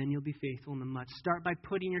 and then you'll be faithful in the much. Start by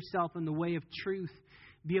putting yourself in the way of truth.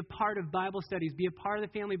 Be a part of Bible studies. Be a part of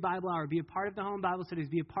the Family Bible Hour. Be a part of the Home Bible Studies.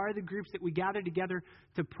 Be a part of the groups that we gather together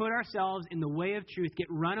to put ourselves in the way of truth, get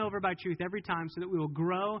run over by truth every time so that we will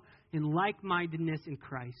grow in like-mindedness in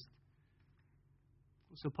Christ.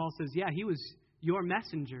 So Paul says, yeah, he was your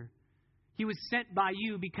messenger. He was sent by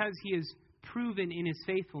you because he is proven in his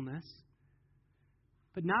faithfulness.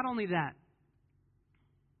 But not only that,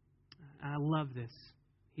 I love this.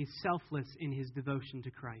 He's selfless in his devotion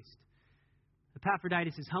to Christ.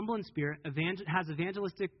 Epaphroditus is humble in spirit, has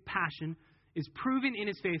evangelistic passion, is proven in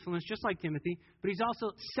his faithfulness, just like Timothy, but he's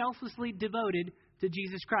also selflessly devoted to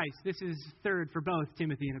Jesus Christ. This is third for both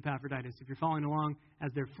Timothy and Epaphroditus. If you're following along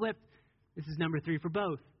as they're flipped, this is number 3 for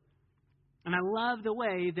both. And I love the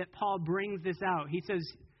way that Paul brings this out. He says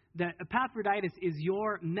that Epaphroditus is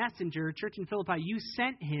your messenger. Church in Philippi, you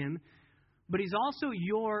sent him, but he's also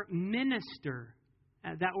your minister.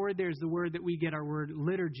 That word there is the word that we get our word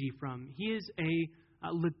liturgy from. He is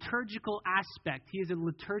a liturgical aspect. He is a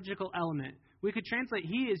liturgical element. We could translate,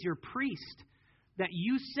 he is your priest that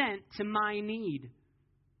you sent to my need.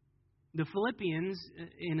 The Philippians,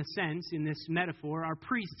 in a sense, in this metaphor, are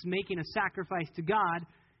priests making a sacrifice to God,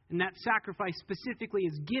 and that sacrifice specifically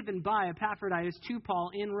is given by Epaphroditus to Paul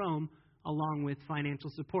in Rome, along with financial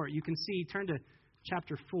support. You can see, turn to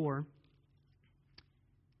chapter 4.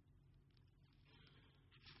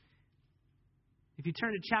 If you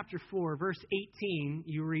turn to chapter 4, verse 18,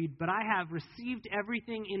 you read, "But I have received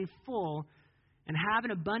everything in full and have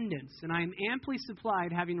an abundance, and I am amply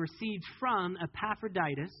supplied, having received from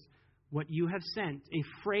Epaphroditus what you have sent, a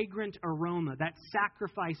fragrant aroma," that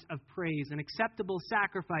sacrifice of praise, an acceptable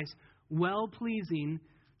sacrifice, well-pleasing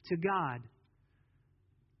to God.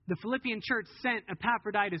 The Philippian church sent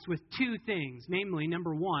Epaphroditus with 2 things, namely,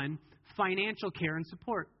 number 1, financial care and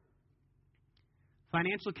support.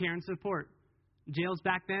 Financial care and support. Jails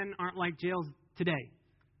back then aren't like jails today.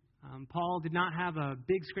 Paul did not have a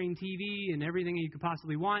big screen TV and everything that you could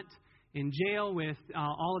possibly want in jail with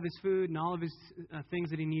all of his food and all of his things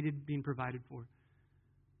that he needed being provided for.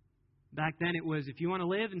 Back then it was, if you want to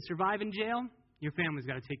live and survive in jail, your family's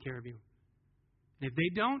got to take care of you. And if they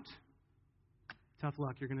don't, tough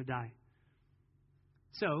luck, you're going to die.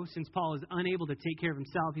 So, since Paul is unable to take care of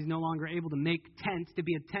himself, he's no longer able to make tents, to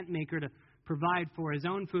be a tent maker, to provide for his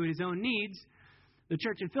own food, his own needs. The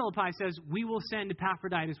church in Philippi says, we will send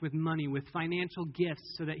Epaphroditus with money, with financial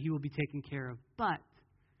gifts so that he will be taken care of. But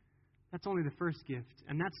that's only the first gift,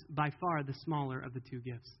 and that's by far the smaller of the two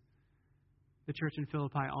gifts. The church in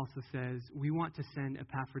Philippi also says, we want to send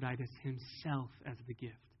Epaphroditus himself as the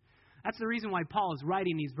gift. That's the reason why Paul is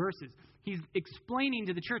writing these verses. He's explaining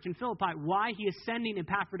to the church in Philippi why he is sending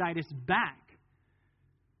Epaphroditus back.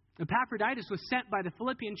 Epaphroditus was sent by the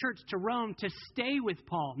Philippian church to Rome to stay with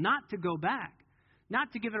Paul, not to go back.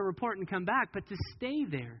 Not to give it a report and come back, but to stay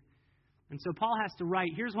there. And so Paul has to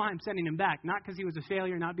write, here's why I'm sending him back. Not because he was a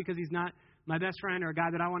failure, not because he's not my best friend or a guy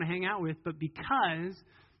that I want to hang out with, but because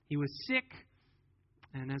he was sick.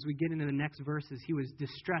 And as we get into the next verses, he was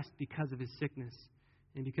distressed because of his sickness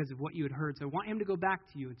and because of what you had heard. So I want him to go back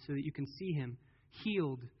to you so that you can see him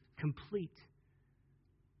healed, complete.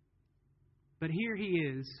 But here he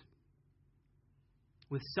is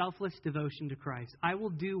with selfless devotion to Christ. I will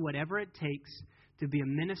do whatever it takes to be a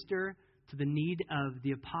minister to the need of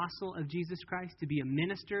the apostle of Jesus Christ, to be a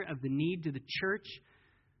minister of the need to the church.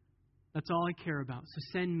 That's all I care about. So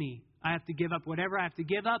send me. I have to give up whatever I have to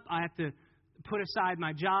give up. I have to put aside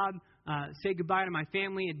my job, say goodbye to my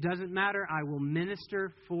family. It doesn't matter. I will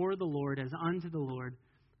minister for the Lord as unto the Lord,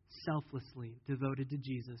 selflessly devoted to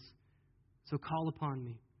Jesus. So call upon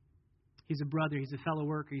me. He's a brother. He's a fellow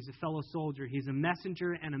worker. He's a fellow soldier. He's a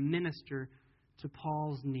messenger and a minister to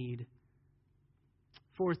Paul's need.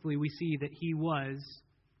 Fourthly, we see that he was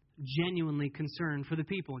genuinely concerned for the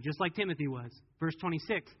people, just like Timothy was. Verse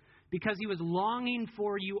 26, because he was longing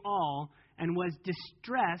for you all and was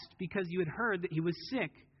distressed because you had heard that he was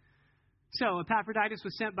sick. So Epaphroditus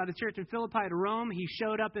was sent by the church in Philippi to Rome. He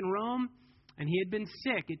showed up in Rome, and he had been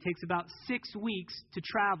sick. It takes about 6 weeks to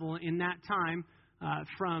travel in that time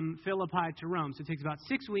from Philippi to Rome. So it takes about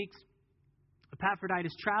 6 weeks.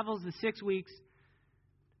 Epaphroditus travels the 6 weeks.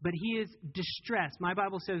 But he is distressed. My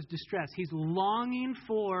Bible says distressed. He's longing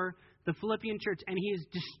for the Philippian church, and he is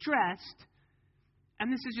distressed.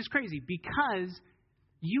 And this is just crazy, because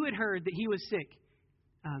you had heard that he was sick.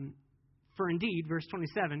 For indeed, verse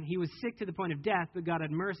 27, he was sick to the point of death, but God had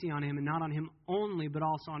mercy on him, and not on him only, but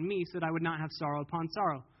also on me, so that I would not have sorrow upon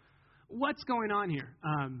sorrow. What's going on here?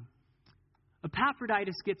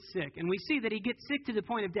 Epaphroditus gets sick, and we see that he gets sick to the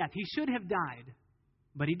point of death. He should have died,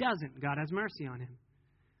 but he doesn't. God has mercy on him.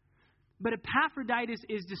 But Epaphroditus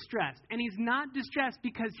is distressed. And he's not distressed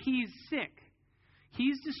because he's sick.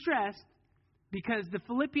 He's distressed because the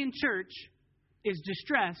Philippian church is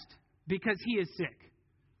distressed because he is sick.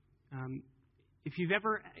 If you've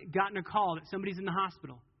ever gotten a call that somebody's in the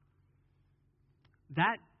hospital,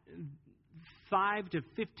 that 5 to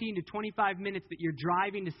 15 to 25 minutes that you're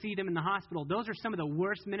driving to see them in the hospital, those are some of the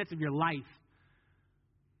worst minutes of your life.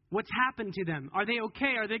 What's happened to them? Are they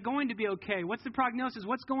okay? Are they going to be okay? What's the prognosis?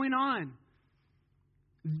 What's going on?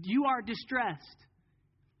 You are distressed.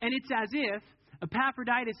 And it's as if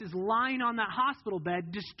Epaphroditus is lying on that hospital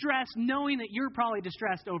bed, distressed, knowing that you're probably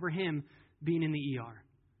distressed over him being in the ER.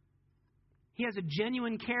 He has a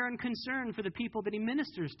genuine care and concern for the people that he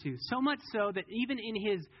ministers to. So much so that even in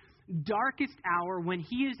his darkest hour, when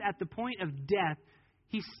he is at the point of death,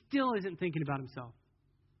 he still isn't thinking about himself.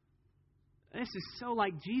 This is so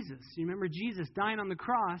like Jesus. You remember Jesus dying on the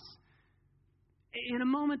cross in a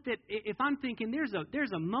moment that, if I'm thinking,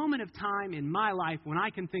 there's a moment of time in my life when I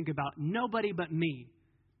can think about nobody but me.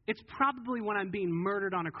 It's probably when I'm being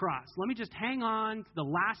murdered on a cross. Let me just hang on to the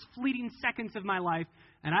last fleeting seconds of my life,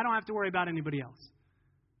 and I don't have to worry about anybody else.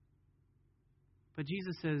 But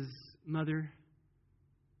Jesus says, Mother,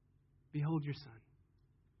 behold your son.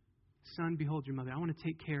 Son, behold your mother. I want to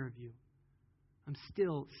take care of you. I'm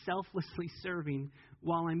still selflessly serving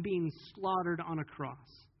while I'm being slaughtered on a cross.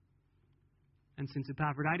 And since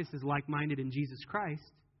Epaphroditus is like-minded in Jesus Christ,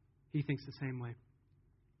 he thinks the same way.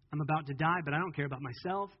 I'm about to die, but I don't care about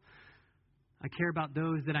myself. I care about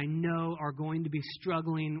those that I know are going to be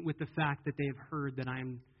struggling with the fact that they have heard that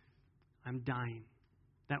I'm dying.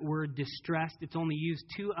 That word distressed, it's only used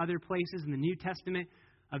 2 other places in the New Testament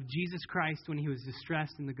of Jesus Christ when he was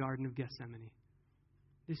distressed in the Garden of Gethsemane.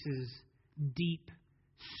 This is deep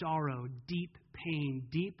sorrow, deep pain,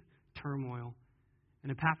 deep turmoil.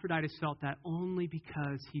 And Epaphroditus felt that only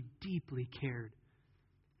because he deeply cared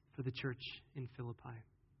for the church in Philippi.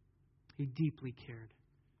 He deeply cared.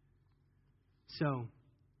 So,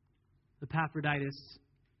 Epaphroditus,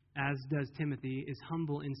 as does Timothy, is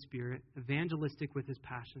humble in spirit, evangelistic with his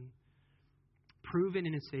passion, proven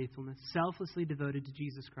in his faithfulness, selflessly devoted to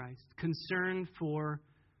Jesus Christ, concerned for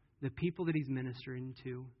the people that he's ministering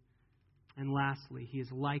to. And lastly, he is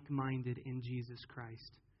like-minded in Jesus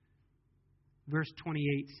Christ. Verse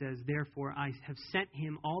 28 says, "Therefore I have sent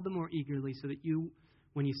him all the more eagerly, so that you,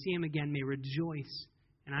 when you see him again, may rejoice,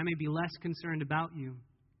 and I may be less concerned about you.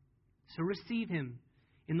 So receive him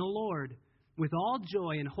in the Lord with all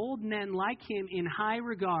joy, and hold men like him in high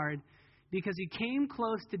regard, because he came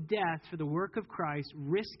close to death for the work of Christ,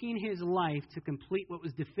 risking his life to complete what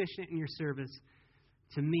was deficient in your service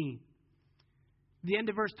to me." The end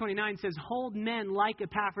of verse 29 says, "Hold men like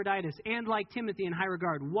Epaphroditus and like Timothy in high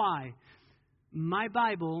regard." Why? My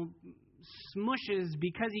Bible smushes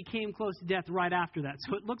 "because he came close to death" right after that.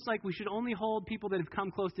 So it looks like we should only hold people that have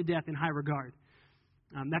come close to death in high regard.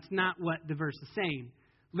 That's not what the verse is saying.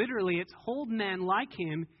 Literally, it's hold men like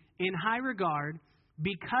him in high regard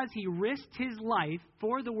because he risked his life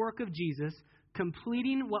for the work of Jesus,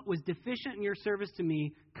 completing what was deficient in your service to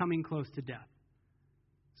me, coming close to death.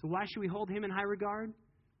 So why should we hold him in high regard?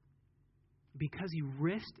 Because he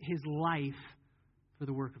risked his life for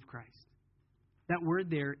the work of Christ. That word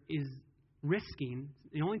there is risking.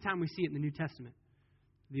 The only time we see it in the New Testament.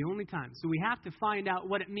 The only time. So we have to find out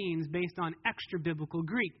what it means based on extra-biblical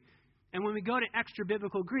Greek. And when we go to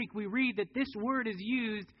extra-biblical Greek, we read that this word is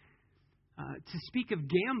used to speak of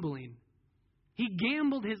gambling. He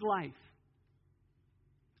gambled his life.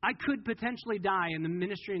 I could potentially die in the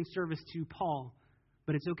ministry and service to Paul,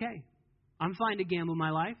 but it's okay. I'm fine to gamble my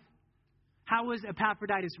life. How was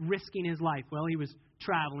Epaphroditus risking his life? Well, he was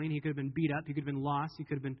traveling. He could have been beat up. He could have been lost. He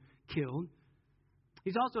could have been killed.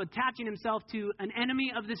 He's also attaching himself to an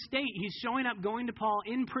enemy of the state. He's showing up, going to Paul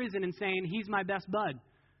in prison and saying, "He's my best bud.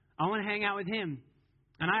 I want to hang out with him.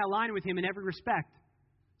 And I align with him in every respect.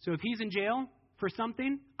 So if he's in jail for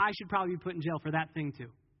something, I should probably be put in jail for that thing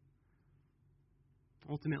too."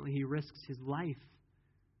 Ultimately, he risks his life.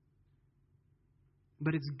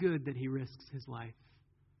 But it's good that he risks his life.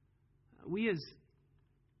 We as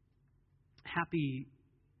happy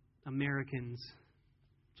Americans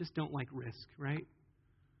just don't like risk, right?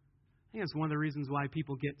 I think that's one of the reasons why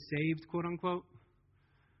people get saved, quote unquote.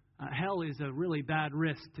 Hell is a really bad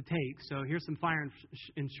risk to take. So here's some fire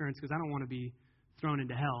insurance because I don't want to be thrown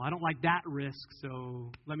into hell. I don't like that risk,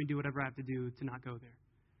 so let me do whatever I have to do to not go there.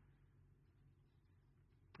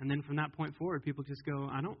 And then from that point forward, people just go,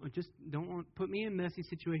 don't want to put me in messy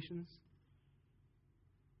situations.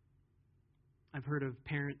 I've heard of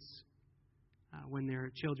parents when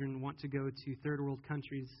their children want to go to third world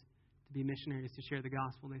countries to be missionaries to share the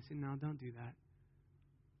gospel. They say, "No, don't do that.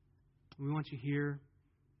 We want you here.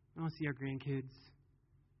 I want to see our grandkids.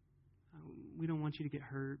 We don't want you to get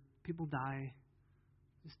hurt. People die.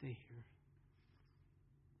 Just stay here."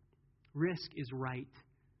 Risk is right.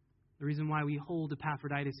 The reason why we hold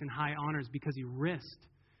Epaphroditus in high honor is because he risked.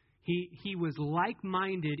 He was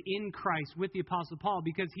like-minded in Christ with the Apostle Paul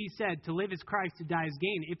because he said, "To live is Christ, to die is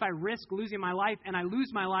gain." If I risk losing my life and I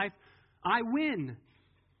lose my life, I win.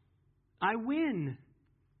 I win.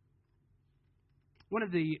 One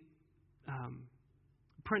of the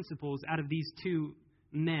principles out of these two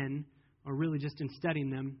men, or really just in studying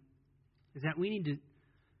them, is that we need to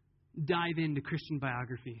dive into Christian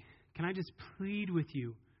biography. Can I just plead with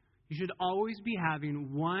you? You should always be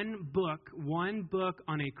having one book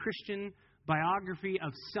on a Christian biography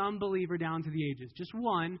of some believer down to the ages. Just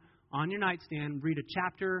one on your nightstand. Read a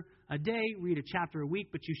chapter a day, read a chapter a week,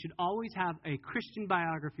 but you should always have a Christian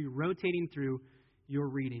biography rotating through your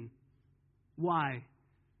reading. Why?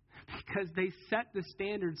 Because they set the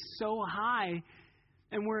standards so high,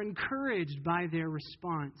 and we're encouraged by their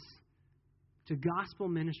response to gospel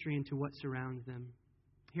ministry and to what surrounds them.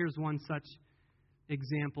 Here's one such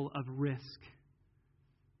example of risk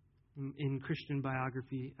in Christian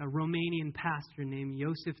biography. A Romanian pastor named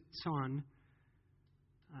Joseph Tson,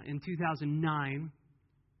 in 2009,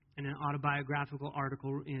 in an autobiographical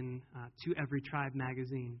article in To Every Tribe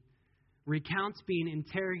magazine, recounts being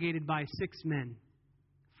interrogated by 6 men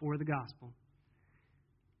for the gospel.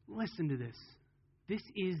 Listen to this. This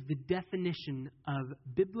is the definition of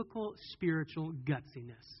biblical spiritual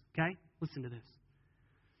gutsiness. Okay? Listen to this.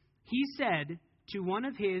 He said to one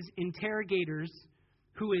of his interrogators,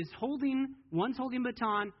 who is one's holding a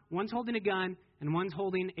baton, one's holding a gun, and one's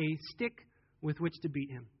holding a stick with which to beat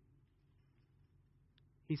him.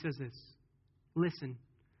 He says this: "Listen,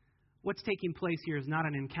 what's taking place here is not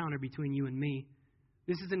an encounter between you and me.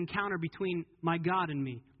 This is an encounter between my God and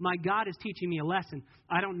me. My God is teaching me a lesson.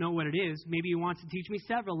 I don't know what it is. Maybe he wants to teach me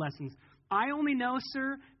several lessons. I only know,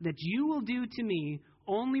 sir, that you will do to me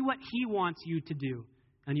only what he wants you to do.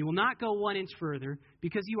 And you will not go 1 inch further,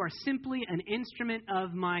 because you are simply an instrument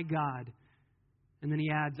of my God." And then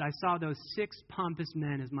he adds, "I saw those 6 pompous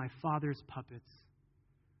men as my Father's puppets."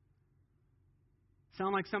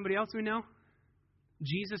 Sound like somebody else we know?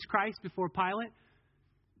 Jesus Christ before Pilate.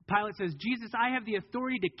 Pilate says, Jesus, I have the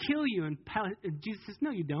authority to kill you. And Jesus says,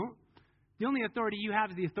 no, you don't. The only authority you have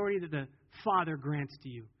is the authority that the Father grants to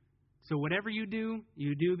you. So whatever you do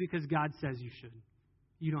because God says you should.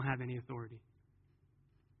 You don't have any authority.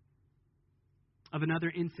 Of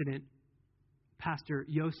another incident, Pastor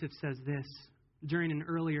Yosef says this. During an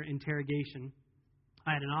earlier interrogation,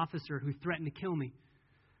 I had an officer who threatened to kill me.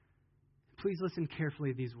 Please listen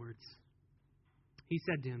carefully to these words. He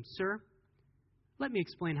said to him, Sir, let me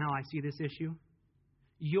explain how I see this issue.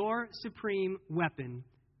 Your supreme weapon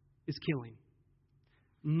is killing.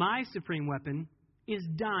 My supreme weapon is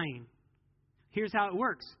dying. Here's how it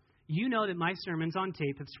works. You know that my sermons on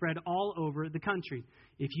tape have spread all over the country.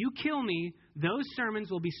 If you kill me, those sermons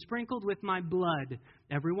will be sprinkled with my blood.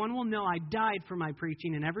 Everyone will know I died for my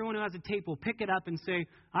preaching, and everyone who has a tape will pick it up and say,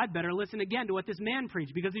 I'd better listen again to what this man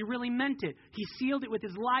preached because he really meant it. He sealed it with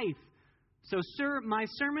his life. So, sir, my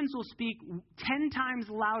sermons will speak 10 times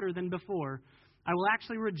louder than before. I will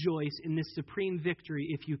actually rejoice in this supreme victory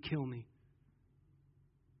if you kill me.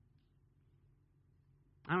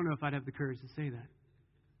 I don't know if I'd have the courage to say that.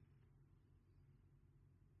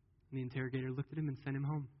 And the interrogator looked at him and sent him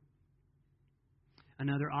home.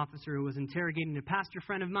 Another officer who was interrogating a pastor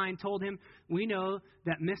friend of mine told him, we know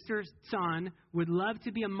that Mr. Son would love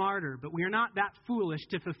to be a martyr, but we are not that foolish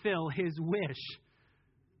to fulfill his wish.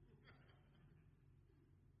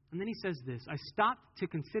 And then he says this, I stopped to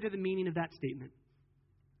consider the meaning of that statement.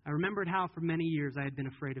 I remembered how for many years I had been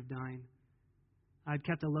afraid of dying. I had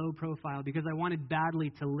kept a low profile because I wanted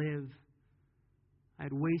badly to live. I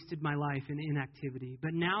had wasted my life in inactivity.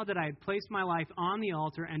 But now that I had placed my life on the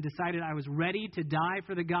altar and decided I was ready to die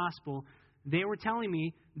for the gospel, they were telling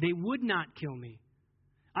me they would not kill me.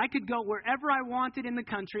 I could go wherever I wanted in the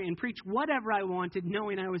country and preach whatever I wanted,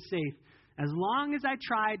 knowing I was safe. As long as I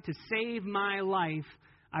tried to save my life,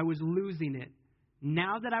 I was losing it.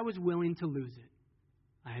 Now that I was willing to lose it,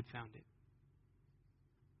 I had found it.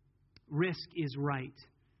 Risk is right.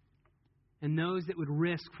 And those that would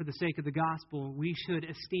risk for the sake of the gospel, we should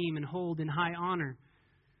esteem and hold in high honor.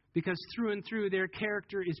 Because through and through, their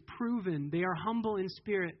character is proven. They are humble in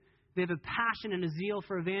spirit. They have a passion and a zeal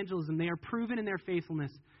for evangelism. They are proven in their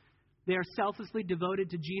faithfulness. They are selflessly devoted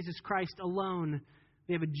to Jesus Christ alone.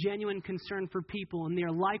 They have a genuine concern for people. And they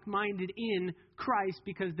are like-minded in Christ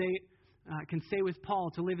because they can say with Paul,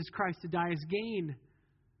 to live as Christ, to die as gain.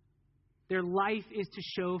 Their life is to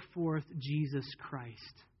show forth Jesus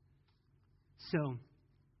Christ. So,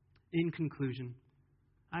 in conclusion,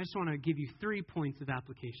 I just want to give you 3 points of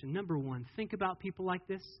application. Number 1, think about people like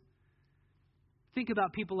this. Think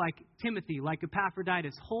about people like Timothy, like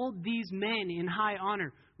Ephaphroditus. Hold these men in high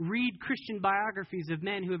honor. Read Christian biographies of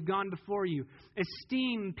men who have gone before you.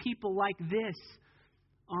 Esteem people like this.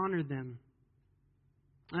 Honor them.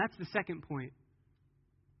 And that's the second point.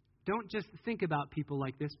 Don't just think about people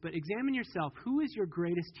like this, but examine yourself. Who is your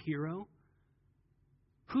greatest hero?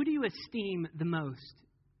 Who do you esteem the most?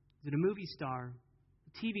 Is it a movie star,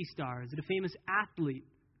 a TV star? Is it a famous athlete?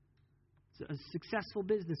 Is it a successful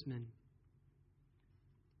businessman?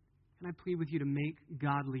 Can I plead with you to make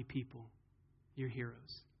godly people your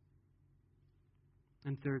heroes?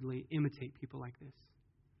 And thirdly, imitate people like this.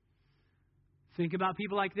 Think about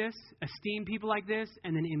people like this, esteem people like this,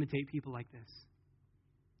 and then imitate people like this.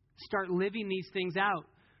 Start living these things out.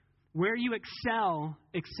 Where you excel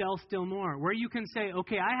still more. Where you can say,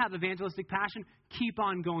 okay, I have evangelistic passion, keep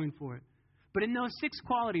on going for it. But in those 6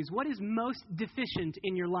 qualities, what is most deficient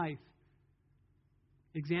in your life?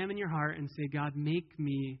 Examine your heart and say, God, make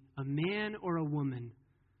me a man or a woman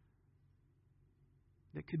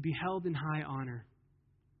that could be held in high honor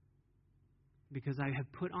because I have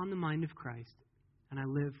put on the mind of Christ and I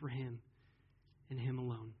live for Him and Him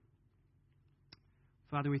alone.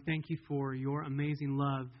 Father, we thank you for your amazing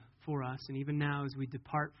love for us, and even now as we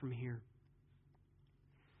depart from here,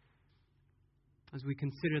 as we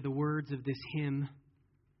consider the words of this hymn,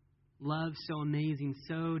 love so amazing,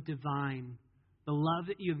 so divine, the love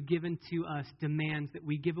that you have given to us demands that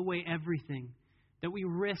we give away everything, that we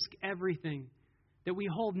risk everything, that we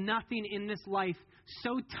hold nothing in this life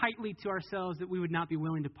so tightly to ourselves that we would not be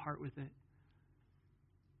willing to part with it.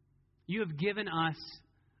 You have given us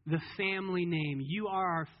the family name. You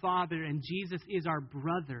are our Father, and Jesus is our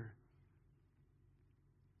brother.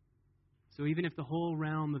 So even if the whole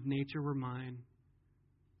realm of nature were mine,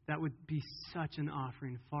 that would be such an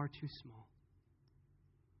offering, far too small.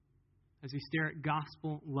 As we stare at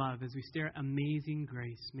gospel love, as we stare at amazing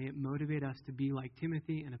grace, may it motivate us to be like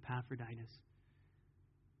Timothy and Ephaphroditus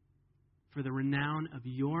for the renown of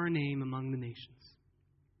your name among the nations.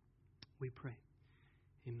 We pray.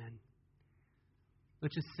 Amen.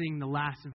 Let's just sing the last